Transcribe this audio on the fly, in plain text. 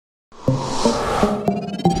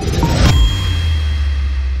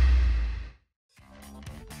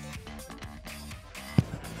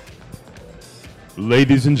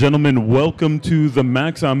Ladies and gentlemen, welcome to the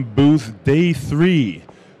Maxon booth, day 3.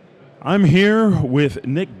 I'm here with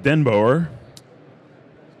Nick DenBoer.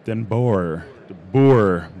 DenBoer.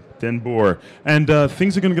 And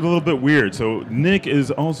things are going to get a little bit weird. So Nick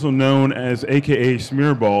is also known as AKA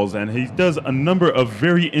Smearballs, and he does a number of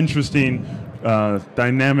very interesting,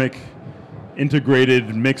 dynamic,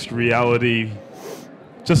 integrated, mixed reality,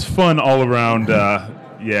 just fun all around.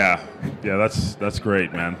 Yeah, that's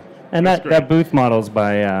great, man. And that booth model's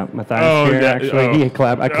by Matthias here, actually. I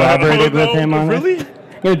collaborated with him on really? it.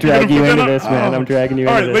 I'm going to drag you into this, man. I'm dragging you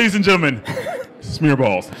into this. All right, ladies and gentlemen,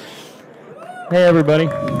 Smearballs. Hey, everybody.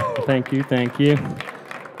 Thank you.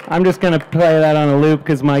 I'm just going to play that on a loop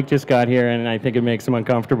because Mike just got here, and I think it makes him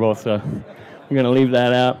uncomfortable, so I'm going to leave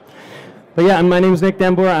that out. But yeah, my name is Nick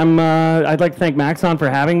DenBoer. I'd like to thank Maxon for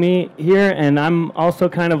having me here, and I'm also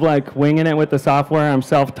kind of like winging it with the software. I'm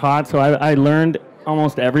self-taught, so I learned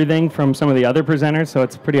almost everything from some of the other presenters, so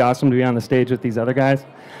it's pretty awesome to be on the stage with these other guys.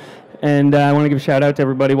 And I want to give a shout out to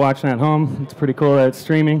everybody watching at home. It's pretty cool that it's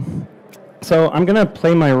streaming. So I'm going to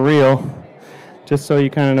play my reel, just so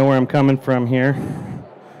you kind of know where I'm coming from here.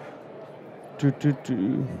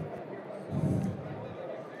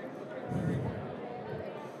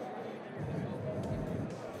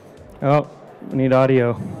 Oh, I need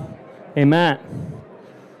audio. Hey, Matt.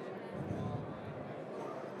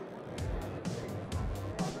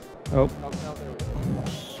 Oh,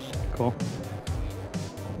 cool.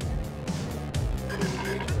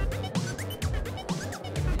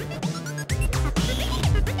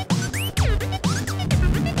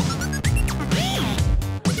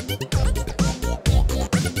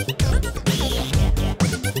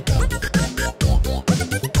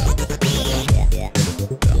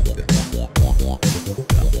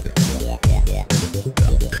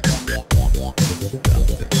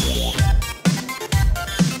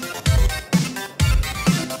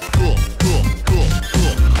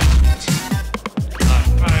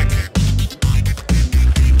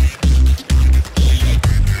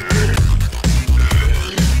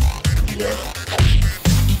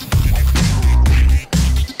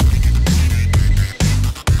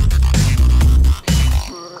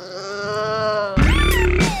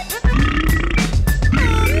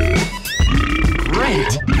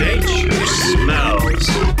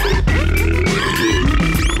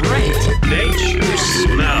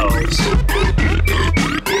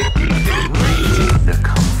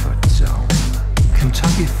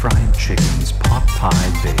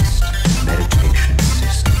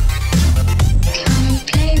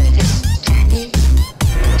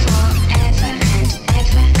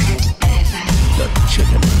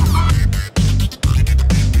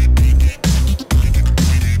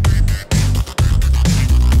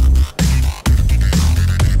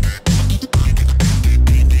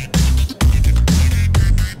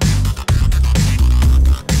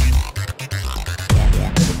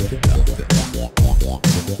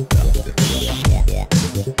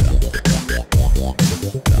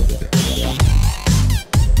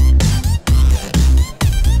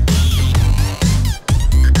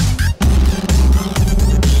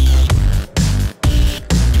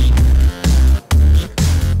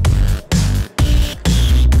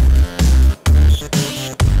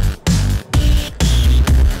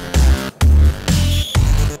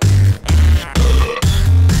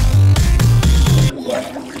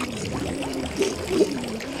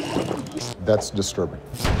 That's disturbing.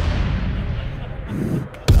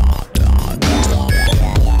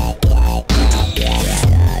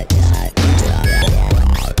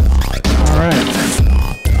 All right.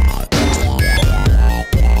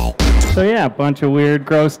 So yeah, a bunch of weird,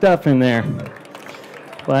 gross stuff in there.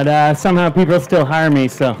 But somehow people still hire me,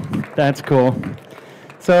 so that's cool.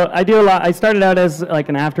 So I do a lot. I started out as like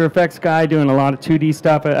an After Effects guy, doing a lot of 2D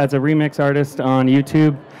stuff as a remix artist on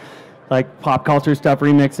YouTube. Like pop culture stuff,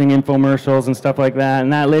 remixing infomercials and stuff like that.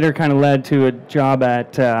 And that later kind of led to a job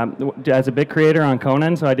at as a bit creator on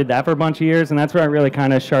Conan. So I did that for a bunch of years, and that's where I really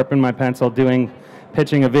kind of sharpened my pencil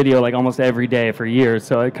pitching a video like almost every day for years.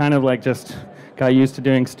 So I kind of like just got used to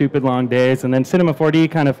doing stupid long days. And then Cinema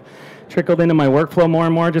 4D kind of trickled into my workflow more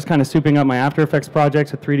and more, just kind of souping up my After Effects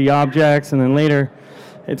projects with 3D objects. And then later,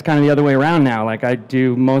 it's kind of the other way around now. Like I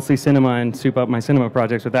do mostly cinema and soup up my cinema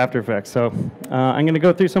projects with After Effects. So I'm going to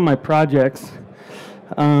go through some of my projects.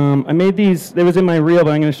 I made these, it was in my reel,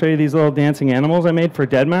 but I'm going to show you these little dancing animals I made for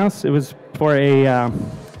Deadmau5. It was for a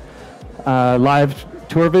live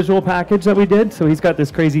tour visual package that we did. So he's got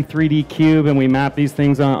this crazy 3D cube, and we mapped these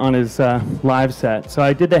things on his live set. So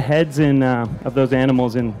I did the heads of those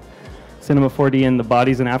animals in Cinema 4D and the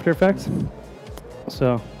bodies in After Effects.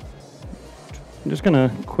 So I'm just going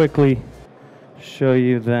to quickly show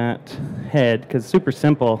you that head, because it's super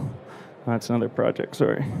simple. Oh, that's another project,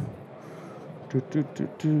 sorry.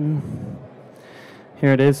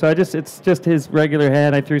 Here it is. So it's just his regular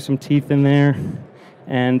head. I threw some teeth in there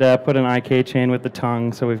and put an IK chain with the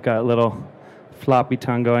tongue, so we've got a little floppy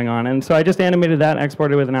tongue going on. And so I just animated that,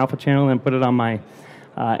 exported it with an alpha channel, and put it on my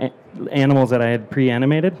animals that I had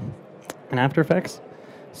pre-animated in After Effects.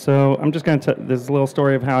 So I'm just going to tell this little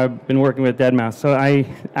story of how I've been working with deadmau5. So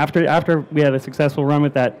after we had a successful run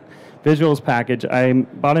with that visuals package, I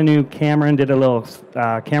bought a new camera and did a little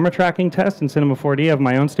camera tracking test in Cinema 4D of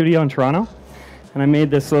my own studio in Toronto. And I made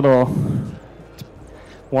this little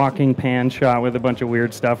walking pan shot with a bunch of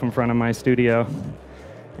weird stuff in front of my studio.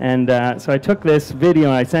 And so I took this video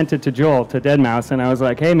and I sent it to Joel, to deadmau5, and I was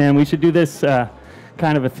like, hey man, we should do this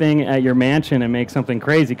kind of a thing at your mansion and make something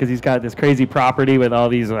crazy, because he's got this crazy property with all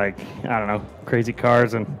these, like, I don't know, crazy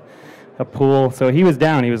cars and a pool. So he was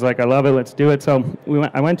down. He was like, I love it, let's do it. So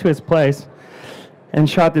I went to his place and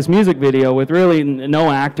shot this music video with really no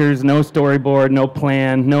actors, no storyboard, no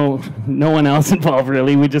plan, no one else involved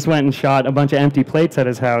really. We just went and shot a bunch of empty plates at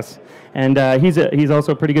his house. And he's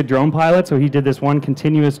also a pretty good drone pilot, so he did this one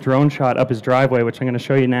continuous drone shot up his driveway, which I'm going to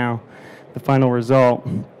show you now, the final result.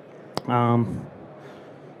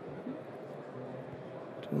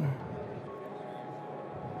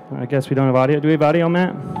 I guess we don't have audio. Do we have audio,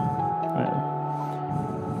 Matt?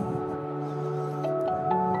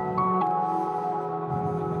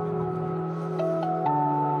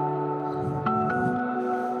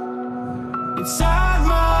 Inside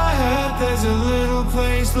my head there's a little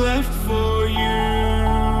place left for you.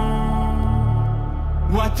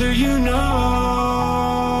 What do you know?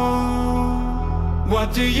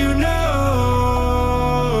 What do you know?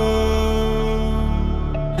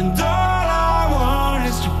 And all I want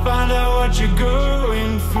is to find out what you're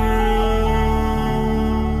going through.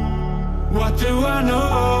 What do I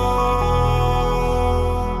know?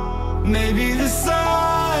 Maybe the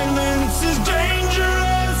silence is dangerous.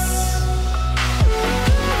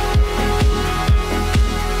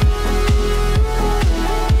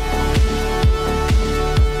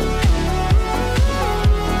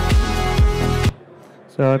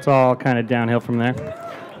 So it's all kind of downhill from there.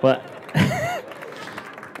 But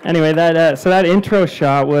anyway, so that intro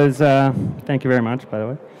shot was, thank you very much, by the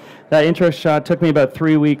way. That intro shot took me about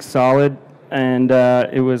 3 weeks solid, and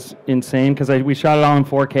it was insane because we shot it all in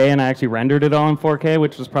 4K, and I actually rendered it all in 4K,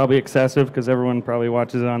 which was probably excessive because everyone probably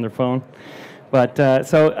watches it on their phone. But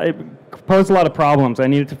so it posed a lot of problems. I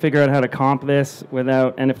needed to figure out how to comp this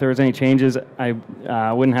without, and if there was any changes, I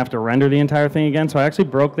wouldn't have to render the entire thing again. So I actually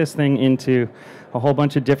broke this thing into a whole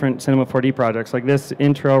bunch of different Cinema 4D projects, like this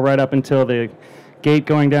intro right up until the gate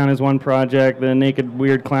going down is one project, the naked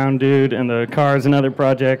weird clown dude, and the car is another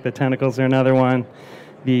project, the tentacles are another one,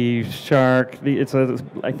 the shark, it's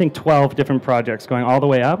I think 12 different projects going all the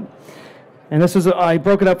way up. And this was, I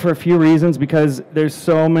broke it up for a few reasons, because there's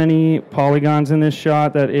so many polygons in this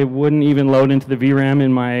shot that it wouldn't even load into the VRAM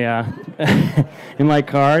in my in my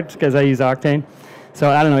card, because I use Octane. So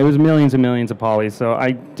I don't know, it was millions and millions of polys, so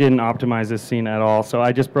I didn't optimize this scene at all. So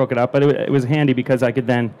I just broke it up, but it was handy because I could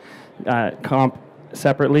then comp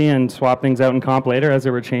separately and swap things out in comp later as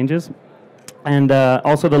there were changes. And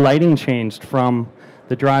also the lighting changed from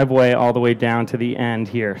the driveway all the way down to the end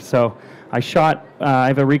here. So I shot, I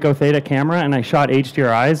have a Ricoh Theta camera, and I shot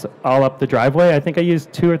HDRIs all up the driveway. I think I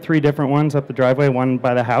used 2 or 3 different ones up the driveway, one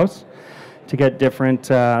by the house, to get different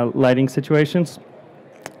lighting situations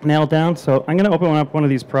nailed down. So I'm going to open up one of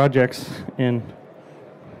these projects and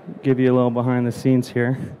give you a little behind the scenes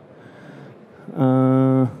here.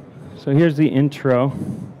 So here's the intro.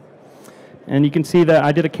 And you can see that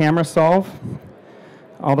I did a camera solve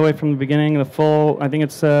all the way from the beginning, the full, I think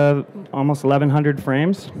it's almost 1,100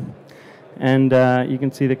 frames. And you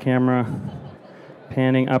can see the camera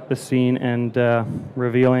panning up the scene and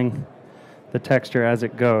revealing the texture as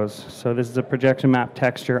it goes. So this is a projection map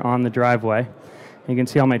texture on the driveway. You can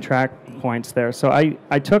see all my track points there. So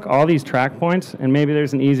I took all these track points, and maybe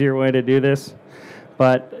there's an easier way to do this,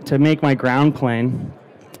 but to make my ground plane,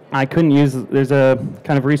 I couldn't use, there's a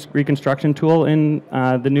kind of reconstruction tool in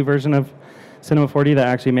the new version of Cinema 4D that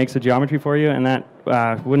actually makes the geometry for you, and that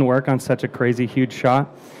wouldn't work on such a crazy huge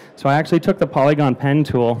shot. So I actually took the polygon pen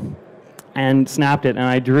tool and snapped it, and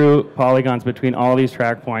I drew polygons between all these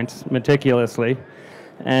track points meticulously.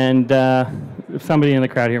 And if somebody in the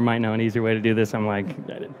crowd here might know an easier way to do this, I'm like,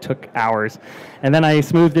 it took hours. And then I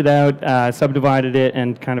smoothed it out, subdivided it,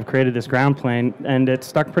 and kind of created this ground plane, and it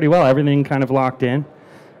stuck pretty well. Everything kind of locked in,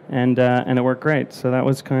 and it worked great. So that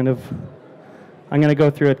was kind of, I'm going to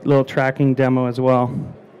go through a little tracking demo as well.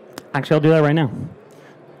 Actually, I'll do that right now.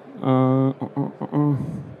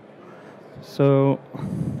 So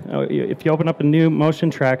if you open up a new motion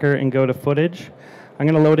tracker and go to footage, I'm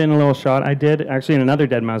going to load in a little shot I did actually in another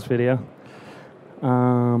deadmau5 video.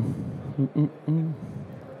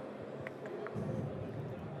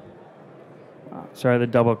 Sorry, the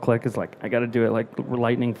double click is like, I got to do it like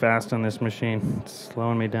lightning fast on this machine. It's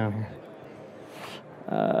slowing me down here.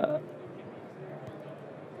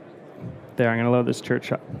 There, I'm going to load this church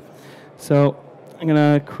shot. So I'm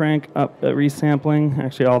going to crank up the resampling,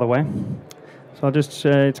 actually all the way. So I'll just,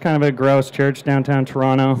 it's kind of a gross church downtown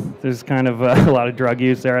Toronto. There's kind of a lot of drug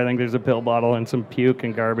use there. I think there's a pill bottle and some puke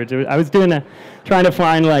and garbage. I was trying to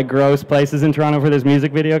find like gross places in Toronto for this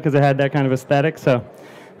music video because it had that kind of aesthetic. So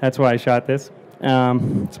that's why I shot this.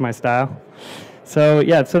 It's my style. So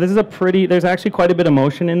yeah, so this is there's actually quite a bit of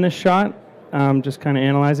motion in this shot. Just kind of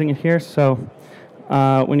analyzing it here. So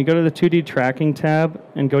when you go to the 2D tracking tab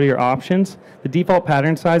and go to your options, the default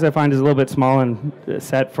pattern size I find is a little bit small and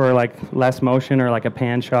set for like less motion or like a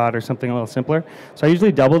pan shot or something a little simpler. So I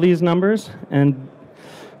usually double these numbers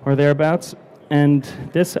or thereabouts. And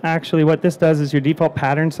this actually, what this does is your default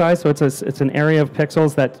pattern size. So it's an area of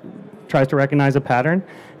pixels that tries to recognize a pattern,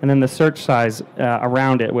 and then the search size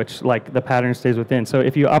around it, which like the pattern stays within. So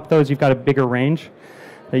if you up those, you've got a bigger range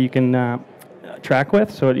that you can track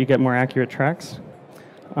with, so you get more accurate tracks.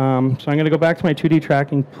 So I'm going to go back to my 2D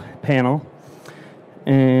tracking panel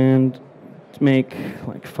and make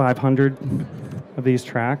like 500 of these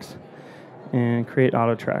tracks and create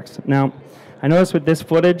auto tracks. Now, I notice with this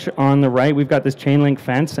footage on the right, we've got this chain link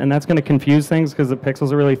fence, and that's going to confuse things because the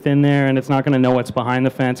pixels are really thin there, and it's not going to know what's behind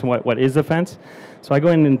the fence and what is the fence. So I go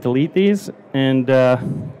in and delete these, and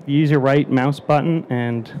use your right mouse button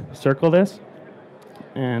and circle this,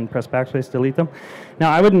 and press backspace to delete them.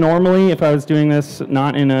 Now, I would normally, if I was doing this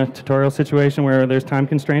not in a tutorial situation where there's time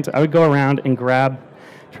constraints, I would go around and grab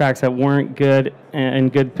tracks that weren't good in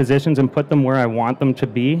good positions and put them where I want them to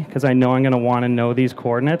be, because I know I'm going to want to know these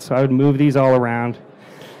coordinates. So I would move these all around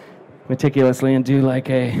meticulously and do like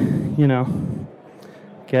a,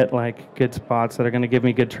 get like good spots that are going to give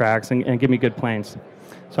me good tracks and give me good planes.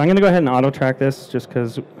 So I'm going to go ahead and auto track this just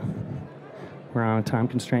because we're on a time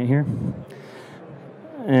constraint here.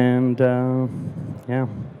 And yeah,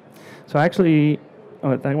 so actually,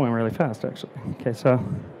 oh, that went really fast actually. Okay, so,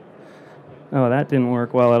 oh, that didn't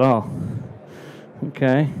work well at all.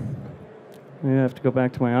 Okay, maybe I have to go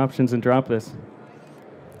back to my options and drop this.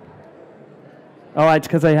 Oh, it's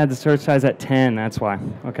because I had the search size at 10, that's why.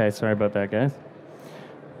 Okay, sorry about that, guys.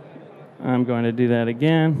 I'm going to do that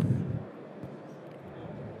again.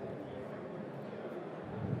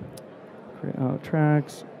 Create auto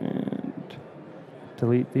tracks and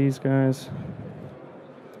delete these guys.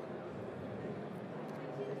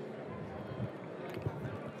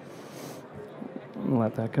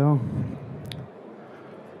 Let that go.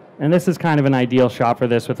 And this is kind of an ideal shot for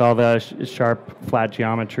this with all the sharp, flat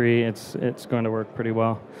geometry. It's going to work pretty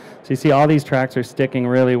well. So you see all these tracks are sticking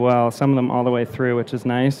really well, some of them all the way through, which is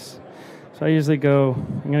nice. So I usually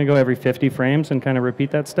I'm going to go every 50 frames and kind of repeat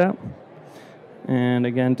that step. And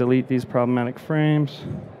again, delete these problematic frames,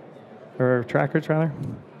 or trackers rather.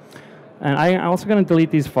 And I'm also going to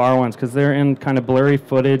delete these far ones because they're in kind of blurry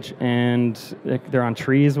footage and they're on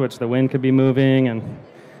trees, which the wind could be moving, and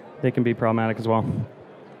they can be problematic as well.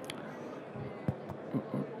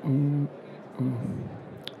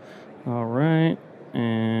 All right,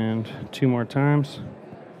 and 2 more times.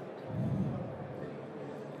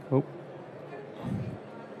 Oh.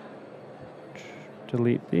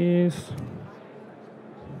 Delete these.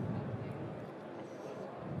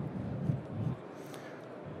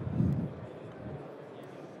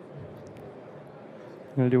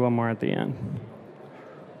 I'm going to do one more at the end.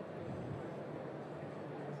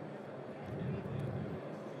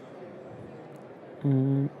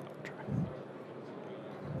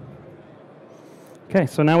 Okay,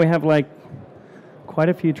 so now we have like quite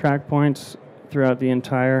a few track points throughout the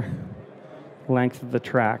entire length of the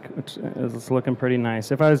track, which is looking pretty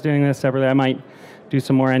nice. If I was doing this separately, I might do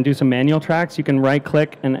some more and do some manual tracks. You can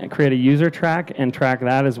right-click and create a user track and track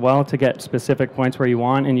that as well to get specific points where you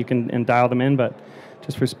want, and you can dial them in, but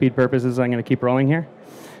just for speed purposes, I'm going to keep rolling here.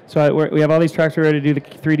 So we have all these tracks. We're ready to do the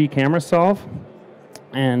 3D camera solve,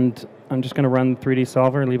 and I'm just going to run the 3D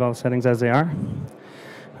solver, leave all the settings as they are.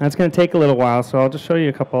 That's going to take a little while, so I'll just show you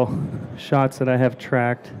a couple shots that I have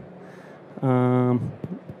tracked.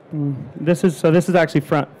 This is actually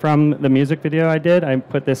from the music video I did. I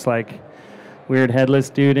put this like weird headless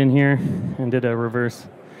dude in here and did a reverse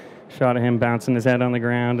shot of him bouncing his head on the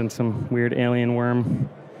ground and some weird alien worm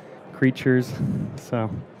creatures. So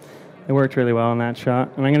it worked really well in that shot.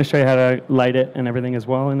 And I'm going to show you how to light it and everything as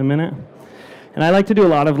well in a minute. And I like to do a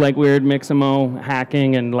lot of like weird Mixamo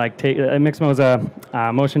hacking and like Mixamo is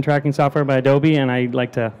a motion tracking software by Adobe, and I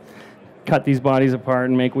like to cut these bodies apart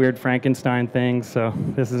and make weird Frankenstein things. So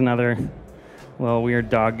this is another little weird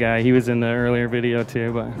dog guy. He was in the earlier video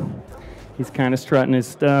too, but he's kind of strutting his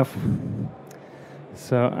stuff.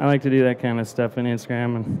 So I like to do that kind of stuff in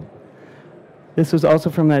Instagram. And this was also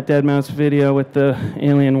from that Dead Mouse video with the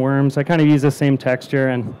alien worms. I kind of use the same texture.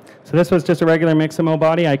 And so this was just a regular Mixamo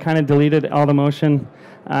body. I kind of deleted all the motion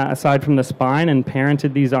aside from the spine and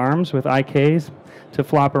parented these arms with IKs to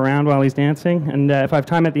flop around while he's dancing. And if I have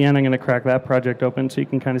time at the end, I'm going to crack that project open so you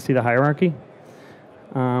can kind of see the hierarchy.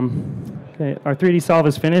 Okay, our 3D solve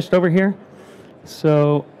is finished over here.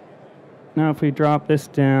 So now if we drop this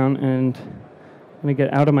down, and I'm going to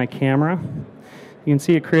get out of my camera, you can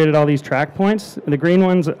see it created all these track points. The green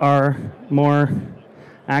ones are more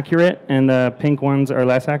accurate, and the pink ones are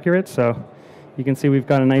less accurate. So you can see we've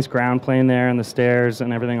got a nice ground plane there and the stairs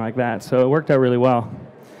and everything like that. So it worked out really well.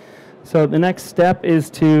 So the next step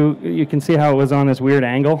is to, you can see how it was on this weird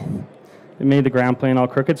angle. It made the ground plane all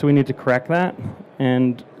crooked, so we need to correct that.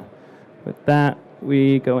 And with that,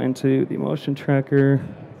 we go into the motion tracker,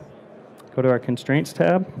 go to our constraints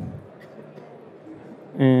tab,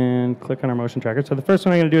 and click on our motion tracker. So the first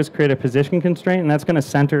one I'm going to do is create a position constraint, and that's going to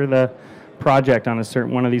center the project on a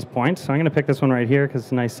certain one of these points. So I'm going to pick this one right here because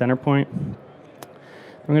it's a nice center point.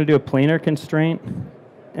 I'm going to do a planar constraint,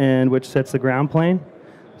 and which sets the ground plane.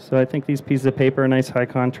 So I think these pieces of paper are nice high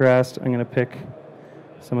contrast. I'm going to pick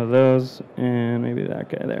some of those, and maybe that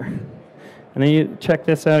guy there. And then you check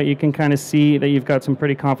this out. You can kind of see that you've got some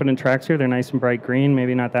pretty confident tracks here. They're nice and bright green,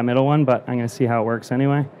 maybe not that middle one, but I'm going to see how it works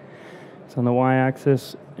anyway. It's on the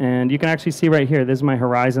y-axis, and you can actually see right here, this is my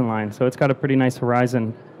horizon line. So it's got a pretty nice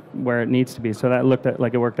horizon where it needs to be. So that looked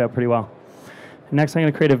like it worked out pretty well. Next, I'm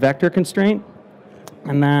going to create a vector constraint,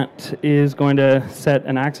 and that is going to set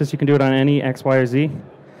an axis. You can do it on any x, y, or z.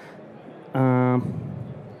 I'm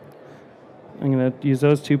going to use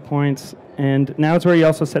those 2 points, and now it's where you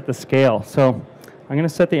also set the scale. So I'm going to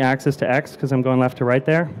set the axis to x because I'm going left to right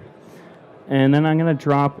there, and then I'm going to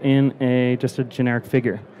drop in just a generic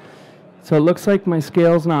figure. So it looks like my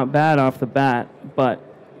scale's not bad off the bat, but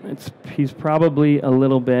he's probably a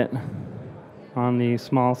little bit on the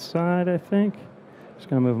small side, I think. Just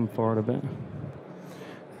going to move him forward a bit.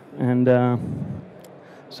 And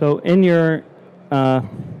so in your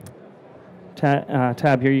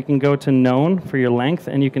tab here, you can go to known for your length,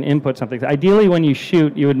 and you can input something. Ideally, when you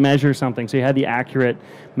shoot, you would measure something, so you had the accurate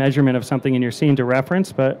measurement of something in your scene to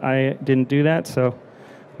reference, but I didn't do that, so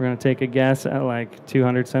we're going to take a guess at like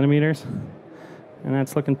 200 centimeters, and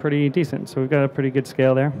that's looking pretty decent. So we've got a pretty good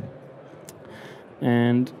scale there,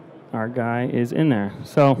 and our guy is in there.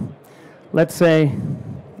 So let's say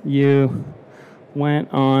you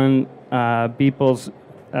went on Beeple's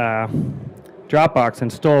Dropbox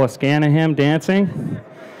and stole a scan of him dancing,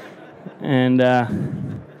 and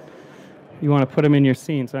you want to put him in your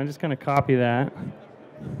scene. So I'm just going to copy that.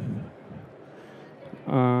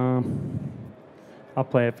 I'll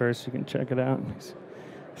play it first. You can check it out. He's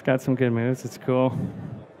got some good moves. It's cool.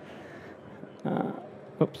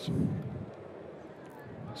 Oops.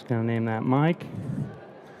 Just going to name that Mike.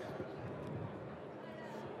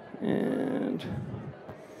 And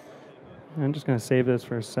I'm just going to save this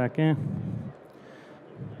for a second.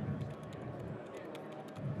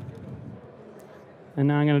 And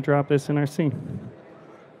now I'm going to drop this in our scene.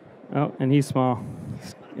 Oh, and he's small.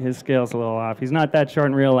 His scale's a little off. He's not that short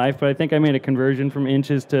in real life, but I think I made a conversion from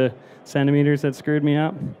inches to centimeters that screwed me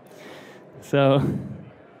up. So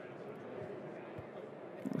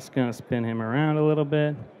just going to spin him around a little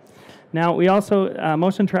bit. Now, we also,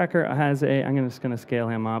 Motion Tracker has I'm just going to scale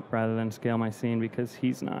him up rather than scale my scene because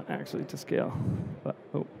he's not actually to scale. But,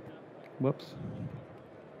 oh, whoops.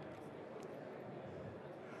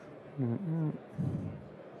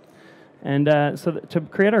 And so to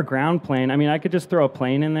create our ground plane, I mean, I could just throw a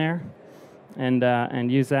plane in there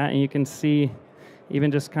and use that, and you can see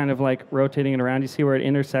even just kind of like rotating it around, you see where it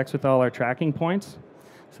intersects with all our tracking points.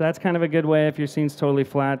 So that's kind of a good way if your scene's totally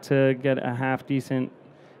flat to get a half decent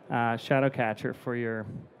shadow catcher for your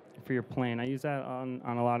plane. I use that on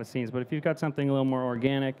a lot of scenes, but if you've got something a little more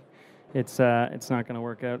organic, it's not going to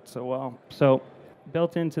work out so well. So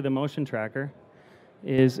built into the Motion Tracker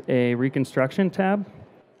is a reconstruction tab,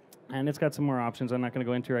 and it's got some more options I'm not going to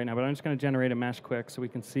go into right now, but I'm just going to generate a mesh quick so we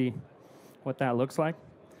can see what that looks like.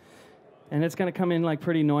 And it's going to come in like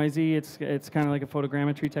pretty noisy. It's kind of like a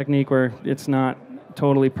photogrammetry technique where it's not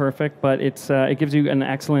totally perfect, but it gives you an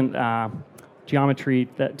excellent geometry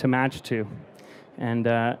to match to.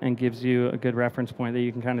 and gives you a good reference point that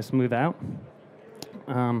you can kind of smooth out.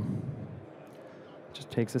 Just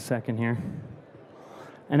takes a second here.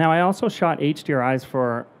 And now I also shot HDRIs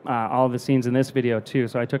for all of the scenes in this video too.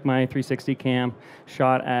 So I took my 360 cam,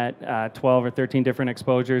 shot at 12 or 13 different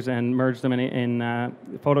exposures, and merged them in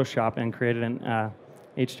Photoshop and created an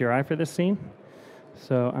HDRI for this scene.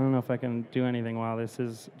 So I don't know if I can do anything while this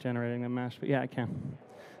is generating the mesh, but yeah, I can.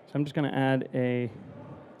 So I'm just going to add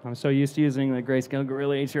I'm so used to using the Grayscale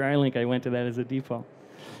Gorilla HDRI link, I went to that as a default.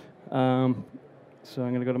 So I'm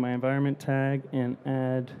going to go to my environment tag and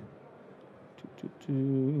add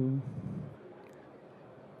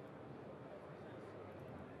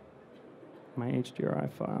my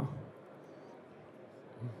HDRI file.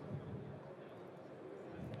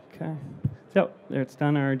 Okay. So there, it's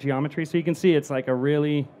done our geometry. So you can see it's like a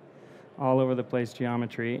really all over the place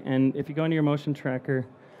geometry. And if you go into your motion tracker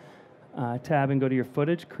tab and go to your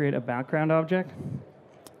footage, create a background object,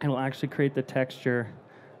 it'll actually create the texture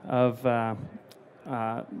of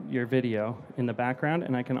your video in the background.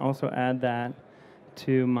 And I can also add that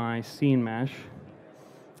to my scene mesh,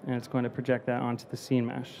 and it's going to project that onto the scene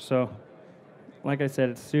mesh. So like I said,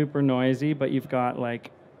 it's super noisy, but you've got like,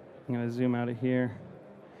 I'm going to zoom out of here.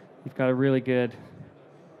 You've got a really good,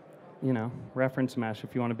 reference mesh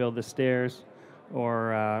if you want to build the stairs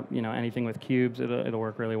or anything with cubes. It'll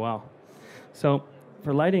work really well. So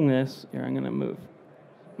for lighting this, here I'm going to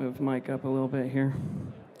move Mike up a little bit here.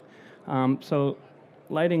 So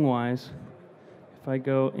lighting wise, if I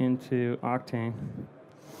go into Octane,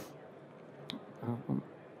 you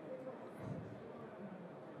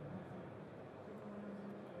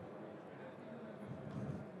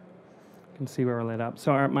can see where we're lit up.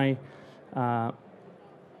 So my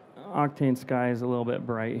Octane sky is a little bit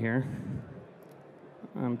bright here.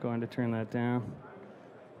 I'm going to turn that down.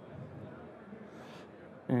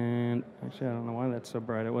 And actually, I don't know why that's so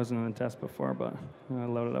bright. It wasn't in the test before, but I'm going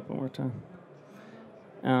to load it up one more time.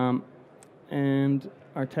 And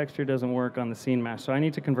our texture doesn't work on the scene mesh, so I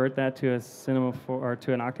need to convert that to a Cinema 4 or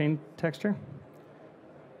to an Octane texture.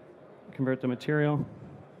 Convert the material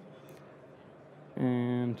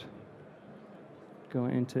and go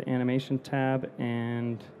into animation tab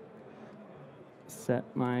and set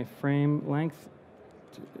my frame length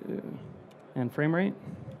and frame rate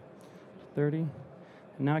 30. And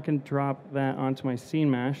now I can drop that onto my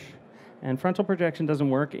scene mesh. And frontal projection doesn't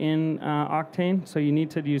work in Octane, so you need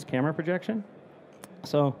to use camera projection.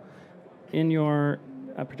 So in your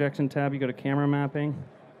projection tab, you go to camera mapping,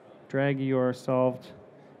 drag your solved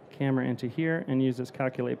camera into here, and use this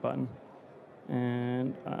calculate button.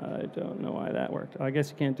 And I don't know why that worked. I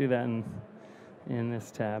guess you can't do that in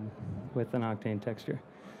this tab with an Octane texture.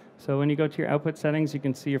 So when you go to your output settings, you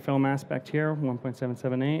can see your film aspect here,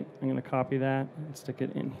 1.778. I'm going to copy that and stick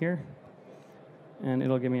it in here. And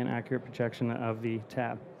it'll give me an accurate projection of the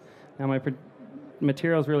tab. Now my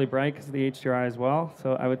material is really bright because of the HDRI as well,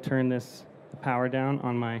 so I would turn the power down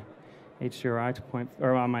on my HDRI to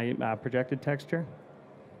on my projected texture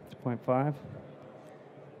to 0.5.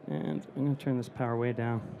 And I'm going to turn this power way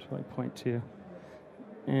down to like 0.2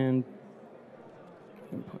 and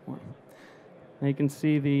 0.1. Now you can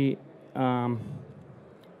see the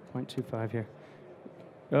 0.25 here.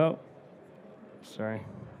 Oh, sorry,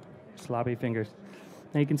 sloppy fingers.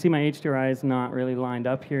 Now you can see my HDRI is not really lined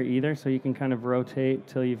up here either, so you can kind of rotate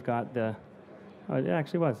till you've got the, oh, it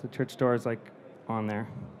actually was, the church door is like on there.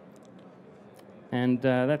 And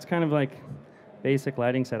that's kind of like basic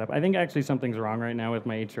lighting setup. I think actually something's wrong right now with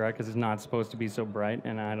my HDRI because it's not supposed to be so bright,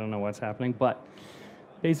 and I don't know what's happening, but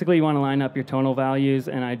basically you want to line up your tonal values,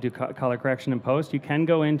 and I do color correction in post. You can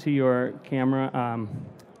go into your camera,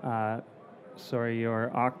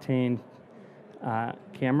 your Octane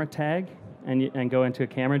camera tag, and go into a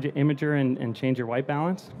camera imager and change your white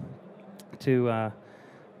balance to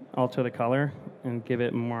alter the color and give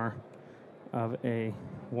it more of a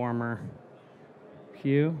warmer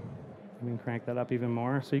hue. You can crank that up even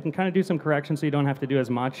more. So you can kind of do some corrections so you don't have to do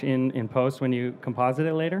as much in post when you composite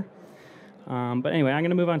it later. But anyway, I'm going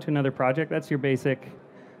to move on to another project. That's your basic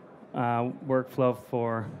workflow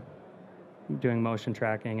for doing motion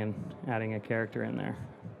tracking and adding a character in there.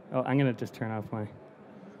 Oh, I'm going to just turn off my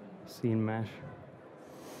scene mesh.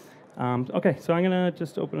 Okay, so I'm going to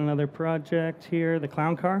just open another project here, the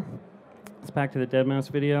clown car. It's back to the Dead Mouse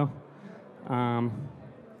video.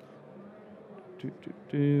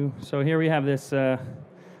 So here we have this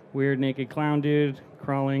weird naked clown dude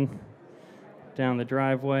crawling down the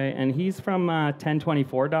driveway, and he's from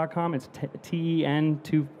 1024.com. It's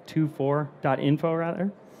ten24.info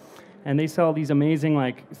rather, and they sell these amazing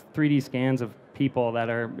like 3D scans of people that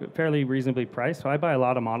are fairly reasonably priced. So I buy a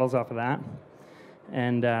lot of models off of that,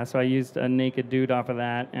 And so I used a naked dude off of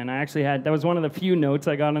that. And I actually had, that was one of the few notes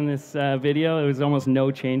I got in this video. It was almost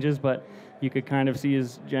no changes, but you could kind of see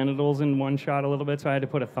his genitals in one shot a little bit, so I had to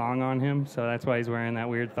put a thong on him. So that's why he's wearing that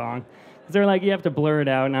weird thong. Because they're like, you have to blur it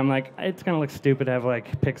out. And I'm like, it's going to look stupid to have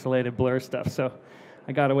like pixelated blur stuff. So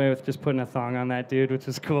I got away with just putting a thong on that dude, which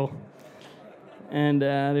is cool. And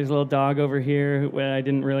there's a little dog over here where I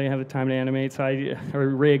didn't really have the time to animate, or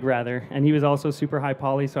rig rather. And he was also super high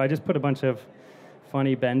poly, so I just put a bunch of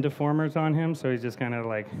funny bend deformers on him, so he's just kind of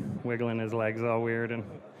like wiggling his legs all weird. And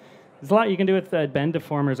there's a lot you can do with bend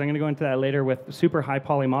deformers. I'm going to go into that later with super high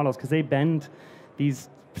poly models, because they bend these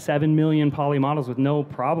 7 million poly models with no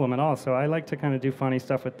problem at all. So I like to kind of do funny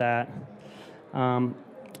stuff with that.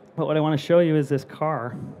 But what I want to show you is this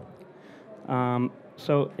car.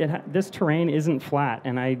 So this terrain isn't flat,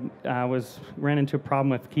 and I ran into a problem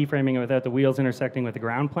with keyframing it without the wheels intersecting with the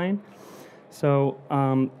ground plane. So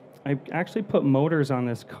I actually put motors on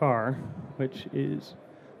this car, which is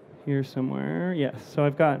here somewhere. Yes, so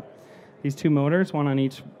I've got these two motors, one on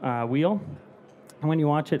each wheel. And when you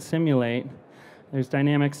watch it simulate, there's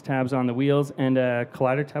dynamics tabs on the wheels and a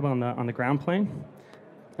collider tab on the ground plane.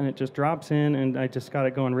 And it just drops in, and I just got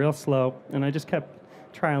it going real slow. And I just kept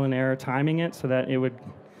trial and error timing it so that it would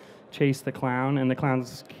chase the clown, and the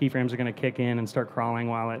clown's keyframes are going to kick in and start crawling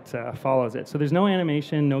while it follows it. So there's no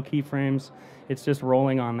animation, no keyframes. It's just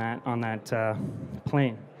rolling on that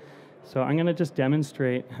plane. So I'm going to just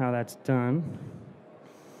demonstrate how that's done.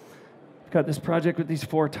 I've got this project with these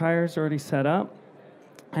 4 tires already set up.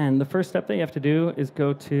 And the first step that you have to do is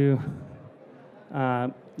go to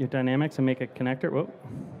your dynamics and make a connector. Whoa.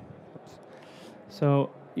 Oops. So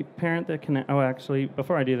you parent the connect. Oh, actually,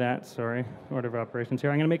 before I do that, sorry, order of operations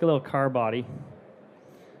here. I'm going to make a little car body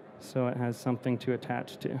so it has something to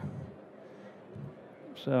attach to.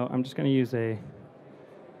 So I'm just going to use a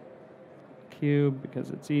cube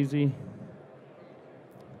because it's easy.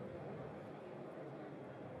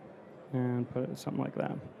 And put it something like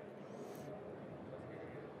that. A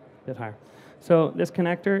bit higher. So this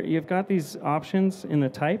connector, you've got these options in the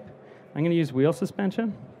type. I'm going to use wheel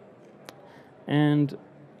suspension. And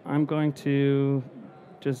I'm going to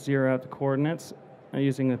just zero out the coordinates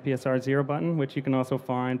using the PSR 0 button, which you can also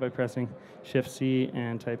find by pressing Shift-C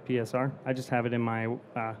and type PSR. I just have it in my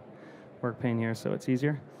work pane here, so it's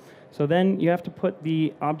easier. So then you have to put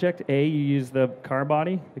the object A, you use the car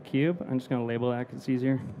body, the cube. I'm just going to label that because it's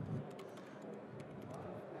easier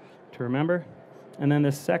to remember. And then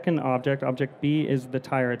the second object, object B, is the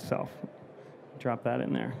tire itself. Drop that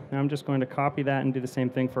in there. Now I'm just going to copy that and do the same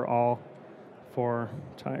thing for all 4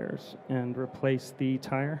 tires and replace the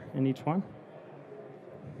tire in each one.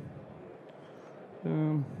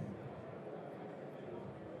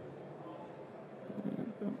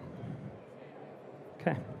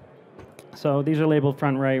 Okay. So these are labeled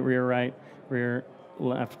front right, rear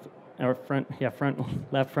left, or front, left,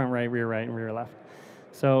 front right, and rear left.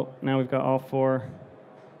 So now we've got all 4,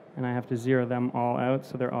 and I have to zero them all out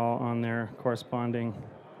so they're all on their corresponding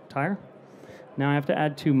tire. Now I have to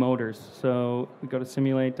add 2 motors. So we go to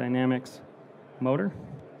Simulate, Dynamics, Motor.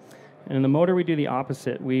 And in the motor we do the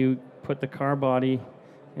opposite. We put the car body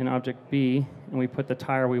in object B, and we put the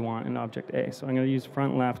tire we want in object A. So I'm going to use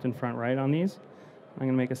front left and front right on these. I'm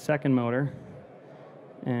going to make a second motor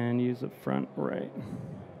and use the front right.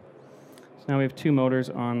 So now we have 2 motors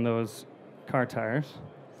on those car tires.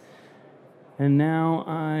 And now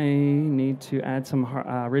I need to add some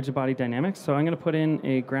rigid body dynamics. So I'm going to put in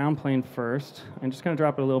a ground plane first. I'm just going to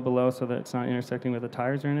drop it a little below so that it's not intersecting with the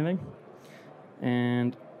tires or anything.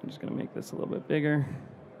 And I'm just going to make this a little bit bigger.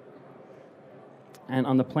 And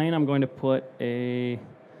on the plane, I'm going to put a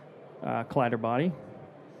collider body.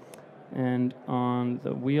 And on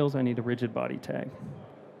the wheels, I need a rigid body tag.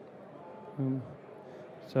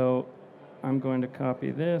 So I'm going to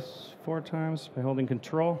copy this 4 times by holding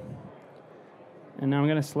Control. And now I'm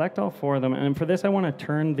going to select all 4 of them. And for this, I want to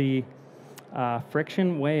turn the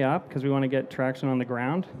friction way up because we want to get traction on the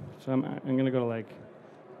ground. So I'm going to go to like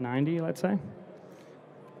 90, let's say.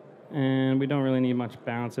 And we don't really need much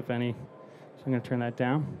bounce, if any. So I'm going to turn that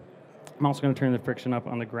down. I'm also going to turn the friction up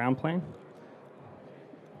on the ground plane.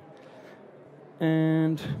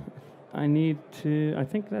 And I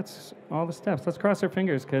think that's all the steps. Let's cross our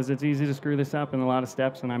fingers because it's easy to screw this up in a lot of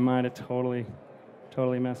steps, and I might have totally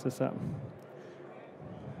messed this up.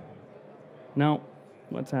 No,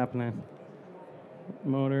 what's happening?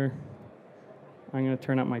 Motor. I'm going to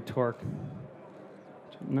turn up my torque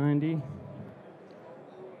to 90.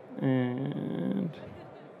 And,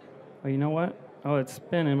 oh, you know what? Oh, it's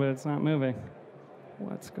spinning, but it's not moving.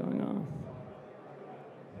 What's going on?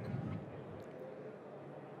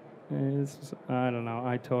 I don't know,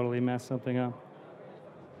 I totally messed something up.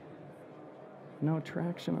 No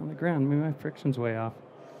traction on the ground. Maybe my friction's way off.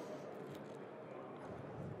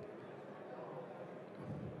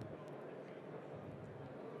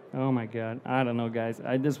 Oh my God. I don't know, guys.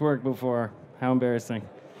 I just worked before. How embarrassing.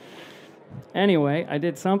 Anyway, I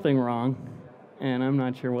did something wrong, and I'm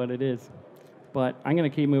not sure what it is. But I'm going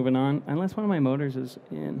to keep moving on, unless one of my motors is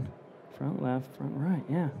in front left, front right.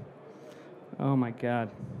 Yeah. Oh my God.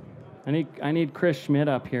 I need Chris Schmidt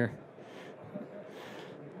up here.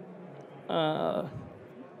 I'm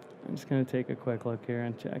just going to take a quick look here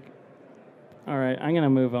and check. All right, I'm going to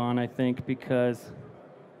move on, I think, because,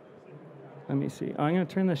 let me see. I'm going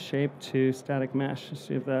to turn the shape to static mesh to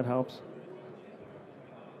see if that helps.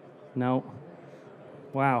 No.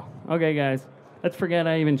 Wow. Okay, guys, let's forget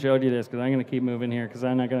I even showed you this, because I'm going to keep moving here, because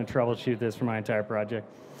I'm not going to troubleshoot this for my entire project.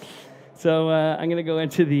 So I'm going to go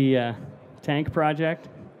into the tank project.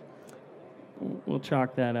 We'll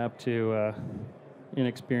chalk that up to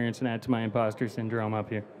inexperience and add to my imposter syndrome up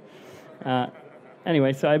here.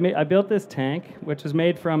 Anyway, so I built this tank, which was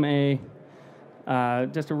made from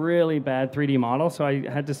just a really bad 3D model, so I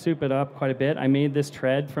had to soup it up quite a bit. I made this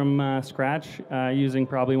tread from scratch using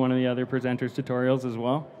probably one of the other presenters' tutorials as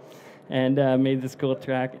well, and made this cool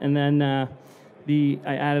track. And then I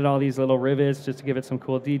added all these little rivets just to give it some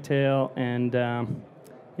cool detail, and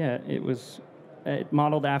yeah, it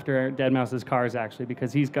modeled after deadmau5's cars, actually,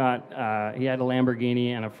 because he had a Lamborghini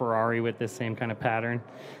and a Ferrari with this same kind of pattern.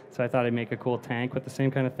 So I thought I'd make a cool tank with the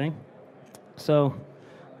same kind of thing. So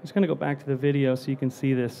I'm just going to go back to the video so you can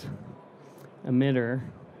see this emitter.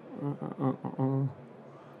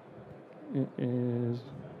 It is...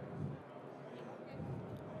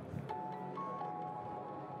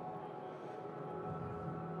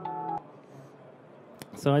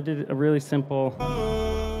 So I did a really simple...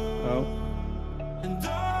 Oh.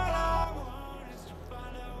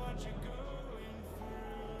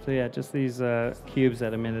 So yeah, just these cubes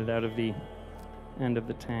that emitted out of the end of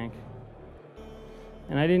the tank.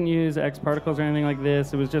 And I didn't use X particles or anything like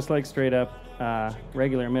this. It was just like straight up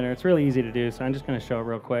regular emitter. It's really easy to do, so I'm just going to show it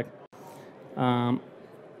real quick.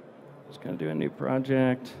 Just going to do a new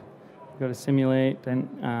project. Go to simulate, then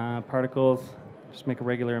particles. Just make a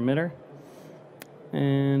regular emitter.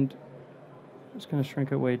 And I'm just going to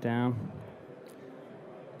shrink it way down.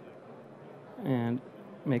 And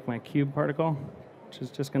make my cube particle, which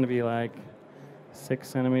is just going to be like 6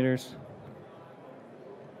 centimeters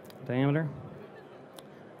diameter.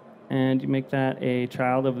 And you make that a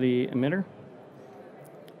child of the emitter.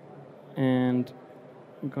 And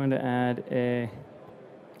I'm going to add a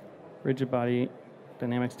rigid body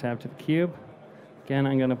dynamics tab to the cube. Again,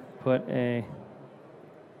 I'm going to put a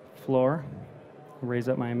floor, raise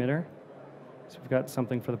up my emitter. So we've got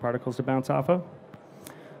something for the particles to bounce off of.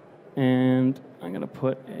 And I'm going to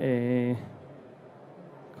put a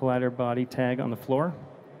collider body tag on the floor.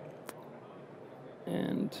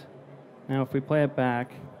 And now if we play it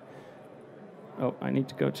back, oh, I need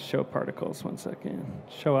to go to show particles, 1 second.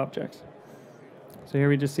 Show objects. So here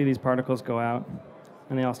we just see these particles go out,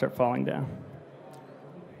 and they all start falling down.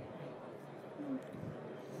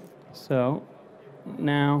 So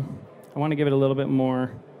now I want to give it a little bit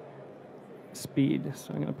more speed.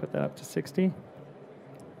 So I'm going to put that up to 60.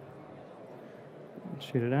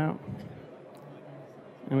 Shoot it out.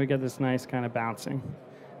 And we get this nice kind of bouncing.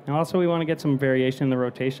 Now also we want to get some variation in the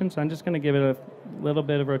rotation, so I'm just going to give it a little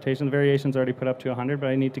bit of rotation. The variation's already put up to 100, but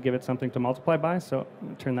I need to give it something to multiply by, so I'm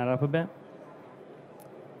going to turn that up a bit.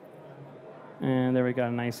 And there we got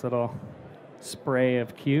a nice little spray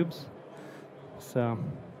of cubes. So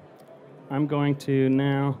I'm going to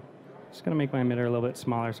now, just going to make my emitter a little bit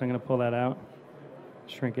smaller, so I'm going to pull that out,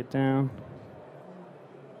 shrink it down,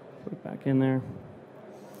 put it back in there.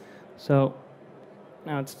 So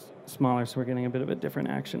now it's smaller, so we're getting a bit of a different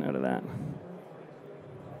action out of that.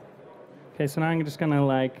 Okay, so now I'm just going to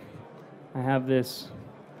I have this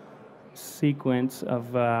sequence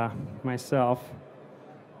of myself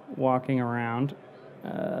walking around.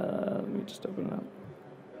 Let me just open it up.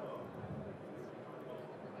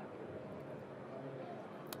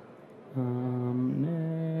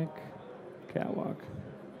 Nick, catwalk.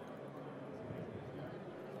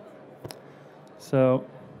 So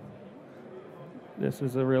this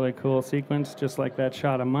is a really cool sequence, just like that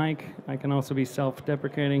shot of Mike. I can also be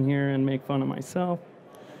self-deprecating here and make fun of myself.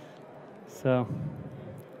 So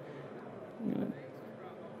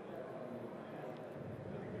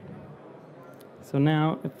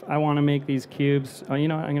now, if I want to make these cubes, oh, you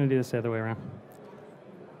know what? I'm going to do this the other way around.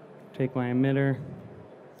 Take my emitter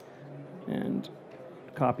and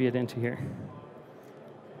copy it into here.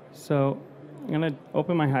 So I'm going to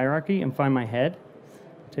open my hierarchy and find my head.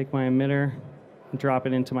 Take my emitter and drop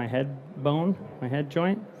it into my head bone, my head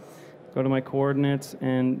joint. Go to my coordinates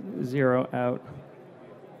and 0 out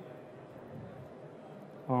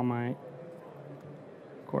all my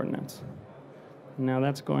coordinates. Now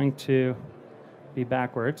that's going to be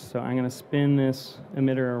backwards, so I'm going to spin this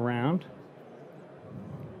emitter around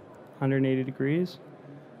 180 degrees,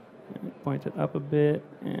 and point it up a bit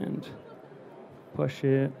and push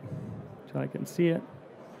it until I can see it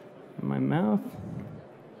in my mouth.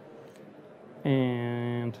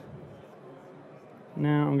 And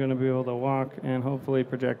now I'm going to be able to walk and hopefully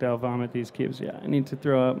projectile vomit these cubes. Yeah, I need to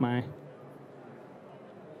throw out my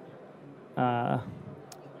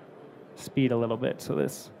speed a little bit so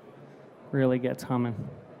this really gets humming.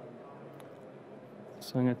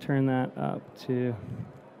 So I'm going to turn that up to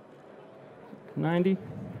 90.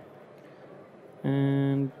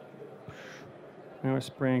 And now we're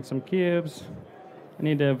spraying some cubes. I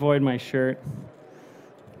need to avoid my shirt.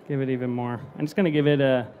 Give it even more. I'm just going to give it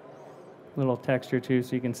a little texture too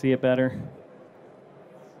so you can see it better.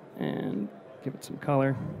 And give it some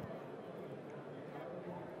color.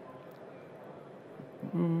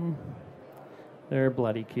 They're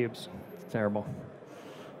bloody cubes. It's terrible.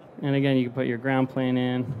 And again, you can put your ground plane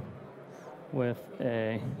in with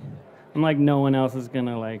a... I'm like, no one else is going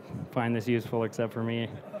to like find this useful except for me.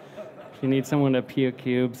 If you need someone to puke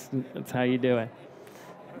cubes, that's how you do it.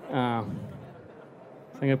 So I'm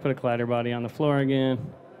going to put a collider body on the floor again,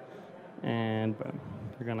 and boom,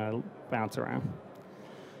 they're going to bounce around.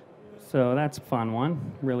 So that's a fun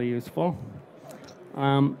one, really useful.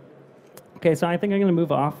 Okay, so I think I'm going to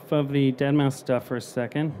move off of the deadmau5 stuff for a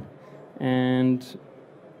second and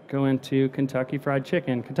go into Kentucky Fried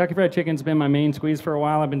Chicken. Kentucky Fried Chicken's been my main squeeze for a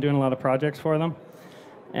while. I've been doing a lot of projects for them.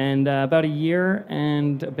 And about a year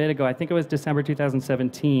and a bit ago, I think it was December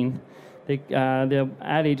 2017, the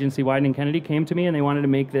ad agency Wieden & Kennedy came to me and they wanted to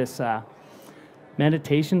make this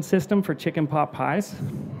meditation system for chicken pot pies.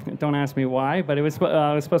 Don't ask me why, but it was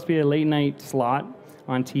supposed to be a late night slot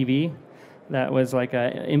on TV. That was like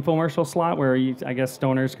an infomercial slot where I guess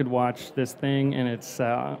stoners could watch this thing, and it's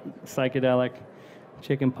psychedelic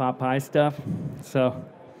chicken pot pie stuff. So I'm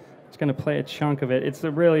just going to play a chunk of it. It's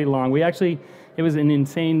really long. It was an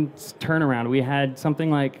insane turnaround. We had something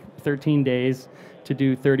like 13 days to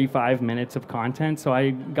do 35 minutes of content. So I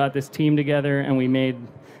got this team together and we made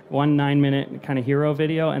one 9-minute kind of hero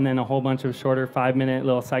video and then a whole bunch of shorter 5-minute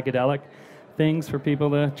little psychedelic things for people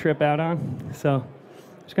to trip out on. So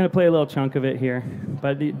I'm just going to play a little chunk of it here.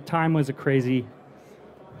 But the time was a crazy,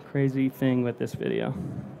 crazy thing with this video.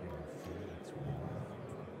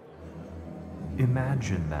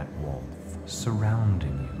 Imagine that warmth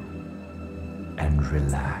surrounding you and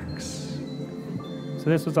relax. So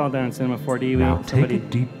this was all done in Cinema 4D. Now Somebody take a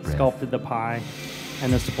deep breath. sculpted the pie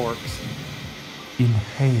and the sporks.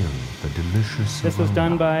 Inhale the delicious This was aroma.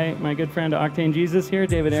 done by my good friend Octane Jesus here,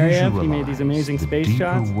 David Ariev. He made these amazing Visualize space the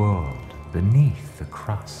shots. deeper world beneath the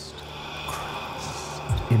crust.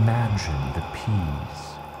 Imagine the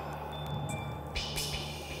peas,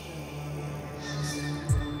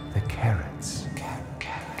 the carrots,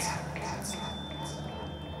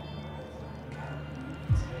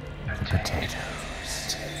 the potatoes.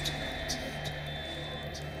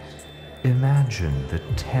 Imagine the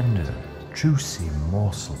tender, juicy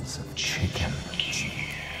morsels of chicken.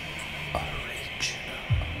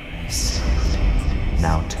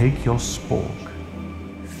 Now take your spork.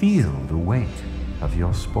 Feel the weight of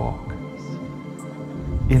your spork.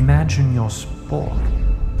 Imagine your spork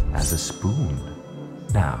as a spoon.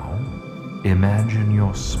 Now, imagine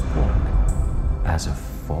your spork as a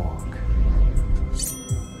fork.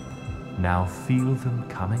 Now feel them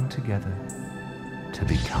coming together to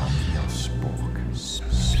become your spork.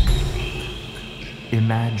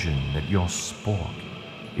 Imagine that your spork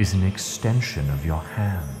is an extension of your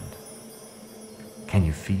hand. Can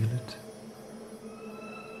you feel it?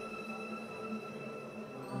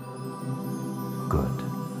 Good.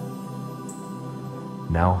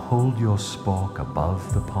 Now hold your spork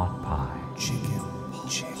above the pot pie.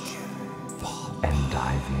 And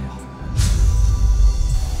dive in.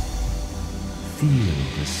 Feel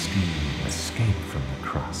the steam escape from the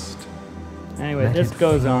crust. Anyway, Let this it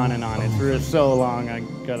goes flow on and on. It's over so long, I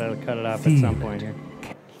gotta cut it off at Feel some point it.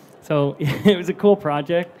 here. So it was a cool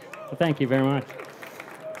project. Well, thank you very much.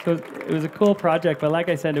 So it was a cool project, but like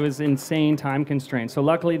I said, it was insane time constraints. So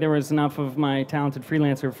luckily there was enough of my talented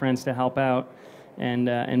freelancer friends to help out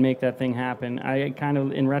and make that thing happen. I kind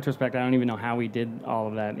of, in retrospect, I don't even know how we did all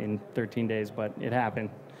of that in 13 days, but it happened.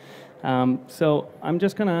 So I'm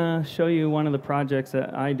just gonna show you one of the projects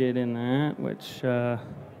that I did in that, which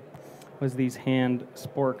was these hand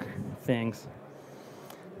spork things.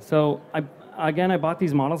 So I bought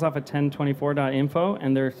these models off of 1024.info,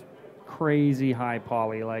 and they're crazy high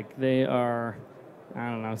poly. Like they are, I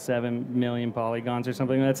don't know, 7 million polygons or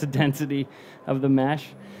something. That's the density of the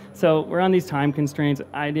mesh. So we're on these time constraints.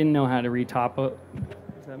 I didn't know how to retop.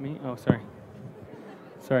 Is that me? Oh, sorry.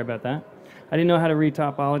 Sorry about that. I didn't know how to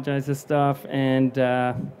retopologize this stuff, and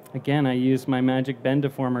again, I used my magic bend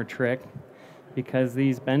deformer trick, because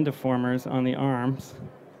these bend deformers on the arms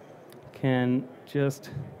can just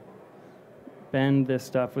bend this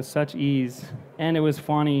stuff with such ease. And it was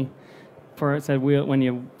funny, for it said when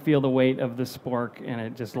you feel the weight of the spork and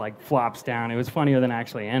it just like flops down. It was funnier than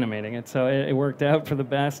actually animating it, so it worked out for the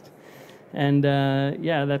best. And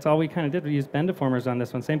yeah, that's all we kind of did. We used bend deformers on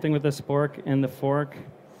this one. Same thing with the spork and the fork.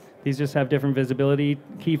 These just have different visibility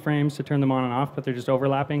keyframes to turn them on and off, but they're just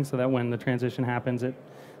overlapping so that when the transition happens, it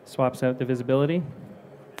swaps out the visibility.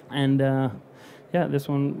 And yeah, this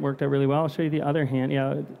one worked out really well. I'll show you the other hand.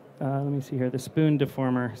 Yeah, let me see here. The spoon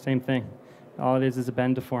deformer, same thing. All it is a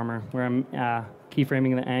bend deformer where I'm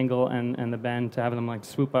keyframing the angle and the bend to have them like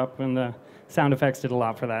swoop up, and the sound effects did a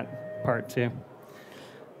lot for that part too.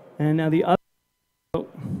 And now the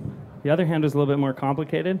other hand was a little bit more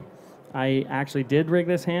complicated. I actually did rig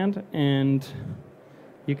this hand, and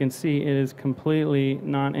you can see it is completely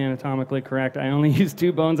not anatomically correct. I only used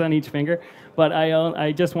 2 bones on each finger, but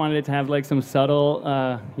I just wanted it to have like some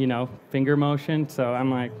subtle, you know, finger motion. So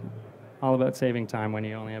I'm like all about saving time when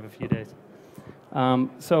you only have a few days.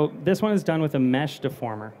 So this one is done with a mesh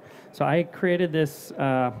deformer. So I created this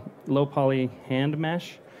low poly hand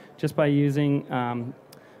mesh just by using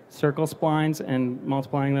circle splines and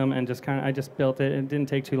multiplying them, and just I just built it. It didn't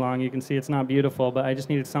take too long. You can see it's not beautiful, but I just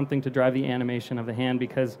needed something to drive the animation of the hand,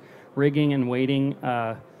 because rigging and weighting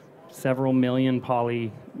several million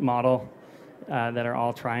poly model that are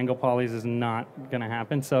all triangle polys is not going to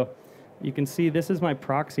happen. So you can see this is my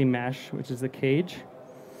proxy mesh, which is the cage,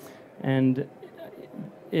 and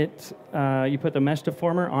you put the mesh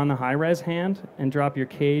deformer on the high res hand and drop your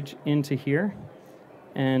cage into here,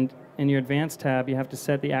 and in your advanced tab, you have to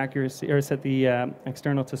set the accuracy, or set the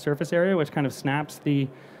external to surface area, which kind of snaps the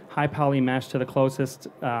high poly mesh to the closest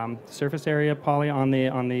surface area poly on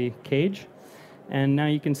the cage. And now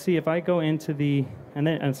you can see if I go into the, and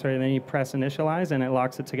then then you press initialize and it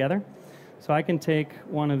locks it together. So I can take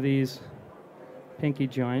one of these pinky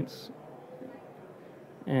joints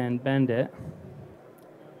and bend it,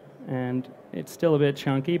 and it's still a bit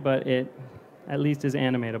chunky, but it at least is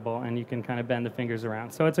animatable, and you can kind of bend the fingers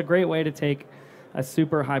around. So it's a great way to take a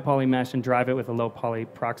super high poly mesh and drive it with a low poly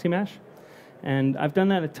proxy mesh. And I've done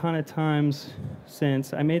that a ton of times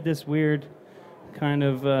since. I made this weird kind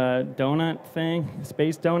of donut thing,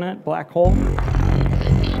 space donut, black hole.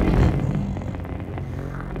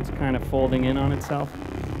 It's kind of folding in on itself.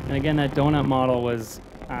 And again, that donut model was,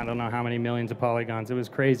 I don't know how many millions of polygons. It was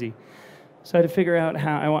crazy. So I had to figure out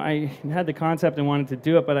how, I had the concept and wanted to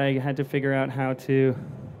do it, but I had to figure out how to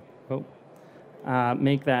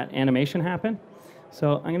make that animation happen.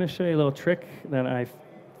 So I'm going to show you a little trick that I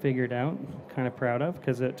figured out, kind of proud of,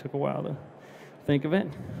 because it took a while to think of it.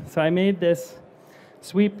 So I made this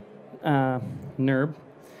sweep NURB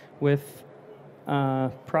with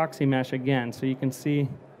proxy mesh again. So you can see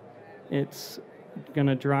it's going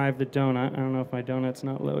to drive the donut. I don't know if my donut's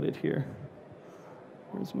not loaded here.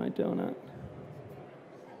 Where's my donut?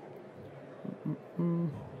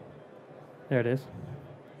 There it is.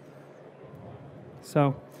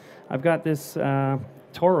 So I've got this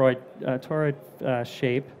toroid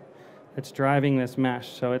shape that's driving this mesh.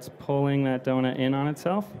 So it's pulling that donut in on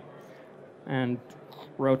itself and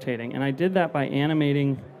rotating. And I did that by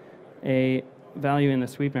animating a value in the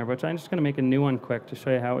sweep NURB, which I'm just going to make a new one quick to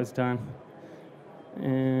show you how it was done.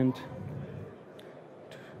 And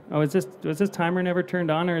oh, was this timer never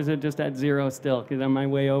turned on, or is it just at 0 still? Because am I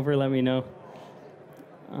way over? Let me know.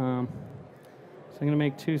 So I'm going to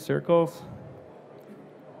make 2 circles.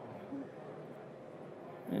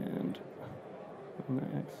 And on the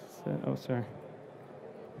X, oh, sorry.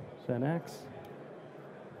 ZX.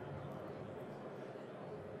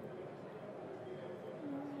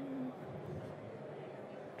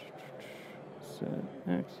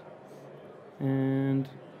 ZX. And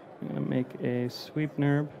I'm going to make a sweep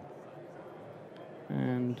NURB.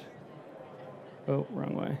 And, oh,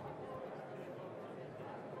 wrong way.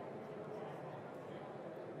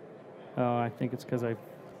 Oh, I think it's because I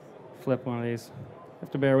flipped one of these. You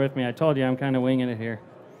have to bear with me. I told you I'm kind of winging it here.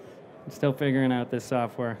 I'm still figuring out this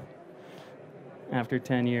software after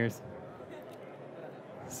 10 years.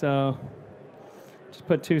 So just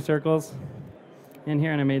put 2 circles in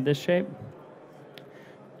here, and I made this shape.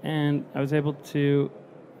 And I was able to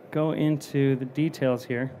go into the details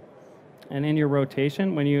here. And in your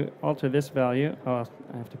rotation, when you alter this value, oh,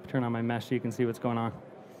 I have to turn on my mesh so you can see what's going on.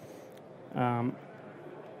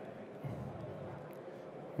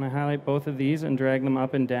 When I highlight both of these and drag them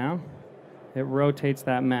up and down, it rotates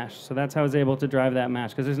that mesh. So that's how I was able to drive that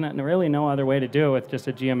mesh, because there's really no other way to do it with just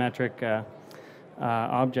a geometric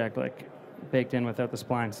object like baked in without the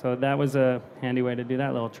spline. So that was a handy way to do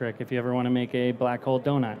that little trick if you ever want to make a black hole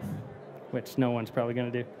donut, which no one's probably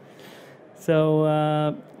going to do. So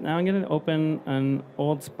now I'm going to open an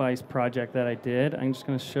Old Spice project that I did. I'm just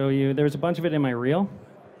going to show you. There's a bunch of it in my reel.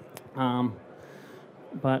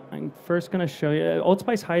 But I'm first going to show you. Old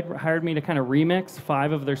Spice hired me to kind of remix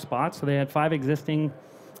 5 of their spots. So they had 5 existing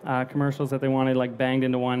commercials that they wanted like banged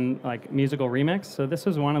into one like musical remix. So this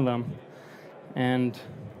was one of them. And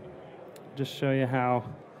just show you how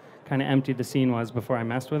kind of empty the scene was before I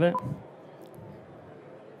messed with it.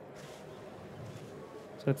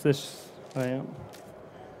 So it's this. Oh, yeah.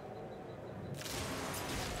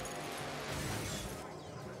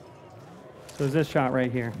 So it's this shot right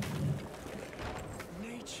here.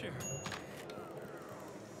 Nature.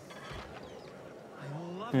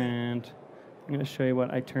 And I'm going to show you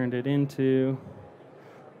what I turned it into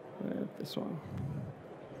with this one.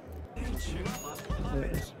 There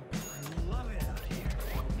it is.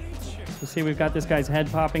 You see we've got this guy's head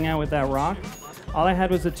popping out with that rock. All I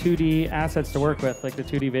had was the 2D assets to work with, like the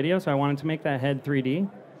 2D video, so I wanted to make that head 3D.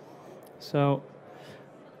 So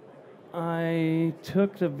I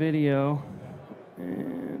took the video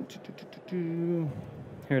and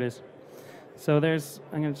here it is. So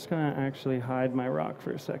I'm just going to actually hide my rock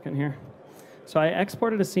for a second here. So I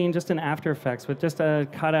exported a scene just in After Effects with just a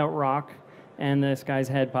cutout rock and this guy's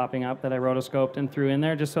head popping up that I rotoscoped and threw in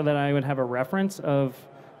there just so that I would have a reference of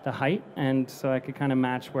the height, and so I could kind of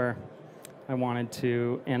match where I wanted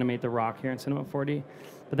to animate the rock here in Cinema 4D.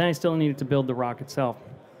 But then I still needed to build the rock itself.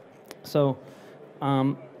 So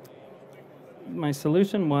my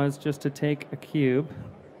solution was just to take a cube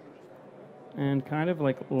and kind of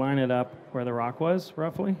like line it up where the rock was,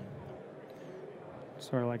 roughly.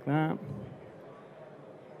 Sort of like that.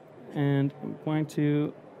 And I'm going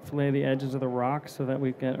to fillet the edges of the rock so that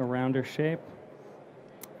we get a rounder shape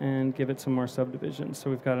and give it some more subdivisions. So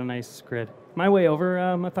we've got a nice grid. Am I way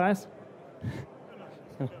over, Matthias?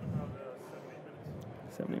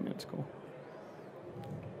 70 minutes, cool.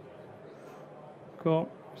 Cool.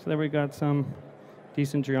 So there we got some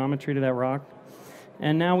decent geometry to that rock.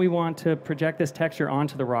 And now we want to project this texture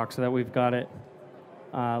onto the rock so that we've got it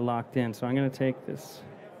locked in. So I'm going to take this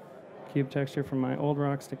cube texture from my old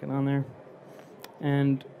rock, stick it on there.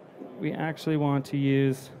 And we actually want to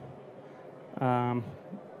use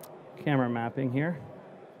camera mapping here.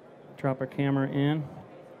 Drop our camera in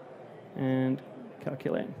and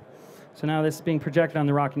calculate. So now this is being projected on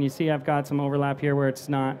the rock, and you see I've got some overlap here where it's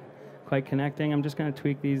not quite connecting. I'm just going to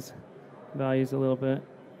tweak these values a little bit,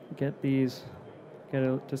 get it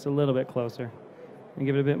just a little bit closer, and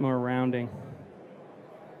give it a bit more rounding.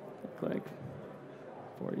 Look like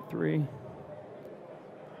 43.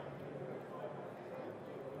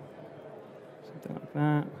 Something like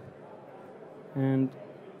that. And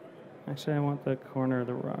actually I want the corner of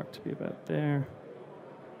the rock to be about there.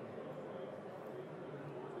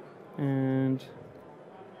 And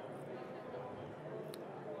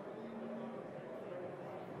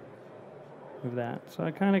move that. So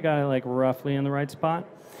I kind of got it like roughly in the right spot,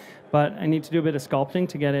 but I need to do a bit of sculpting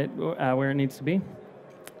to get it where it needs to be.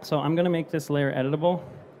 So I'm going to make this layer editable,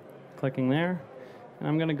 clicking there, and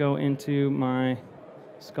I'm going to go into my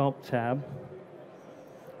sculpt tab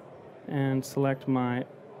and select my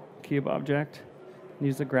cube object and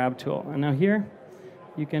use the grab tool. And now here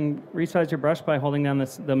you can resize your brush by holding down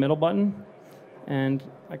the middle button, and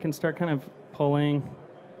I can start kind of pulling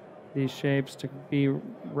these shapes to be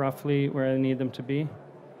roughly where I need them to be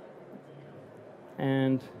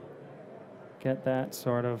and get that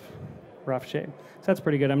sort of rough shape. So that's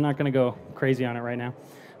pretty good. I'm not going to go crazy on it right now.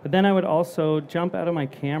 But then I would also jump out of my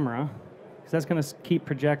camera, because that's going to keep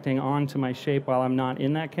projecting onto my shape while I'm not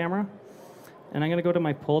in that camera. And I'm going to go to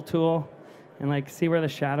my pull tool and like see where the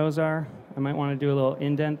shadows are. I might want to do a little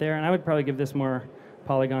indent there, and I would probably give this more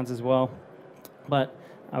polygons as well. But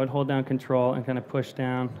I would hold down Control and kind of push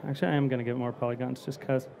down. Actually, I am going to give it more polygons just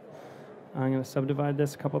because I'm going to subdivide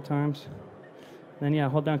this a couple times. Then yeah,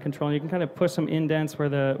 hold down Control. And you can kind of push some indents where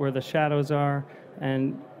the shadows are,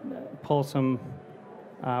 and pull some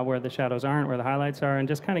where the shadows aren't, where the highlights are, and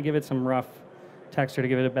just kind of give it some rough texture to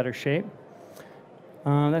give it a better shape.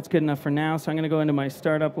 That's good enough for now. So I'm going to go into my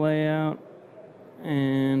startup layout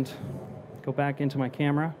and go back into my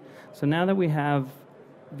camera. So now that we have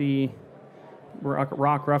the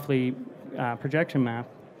rock roughly projection map.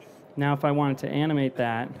 Now if I wanted to animate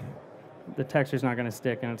that, the texture's not going to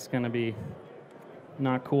stick and it's going to be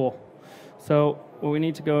not cool. So what we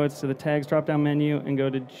need to go is to the tags drop-down menu and go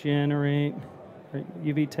to generate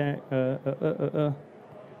UV tag.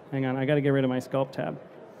 Hang on, I got to get rid of my sculpt tab.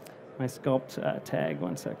 My sculpt tag,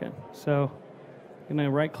 1 second. So I'm going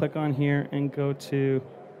to right-click on here and go to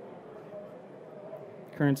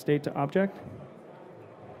current state to object.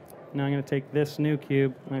 Now I'm going to take this new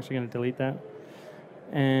cube. I'm actually going to delete that.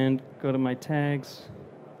 And go to my tags.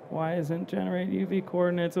 Why isn't generate UV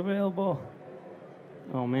coordinates available?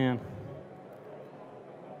 Oh, man.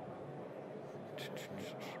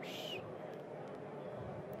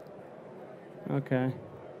 Okay.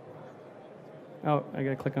 Oh, I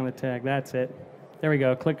gotta click on the tag. That's it. There we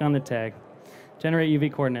go. Click on the tag. Generate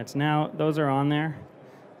UV coordinates. Now those are on there,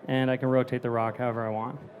 and I can rotate the rock however I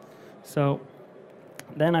want. So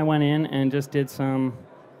then I went in and just did some,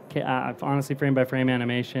 honestly, frame-by-frame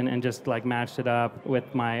animation, and just like matched it up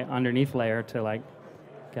with my underneath layer to like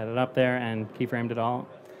get it up there and keyframed it all,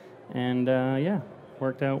 and yeah,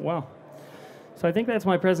 worked out well. So I think that's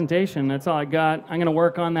my presentation. That's all I got. I'm going to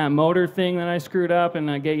work on that motor thing that I screwed up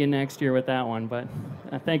and get you next year with that one. But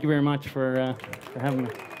thank you very much for having me.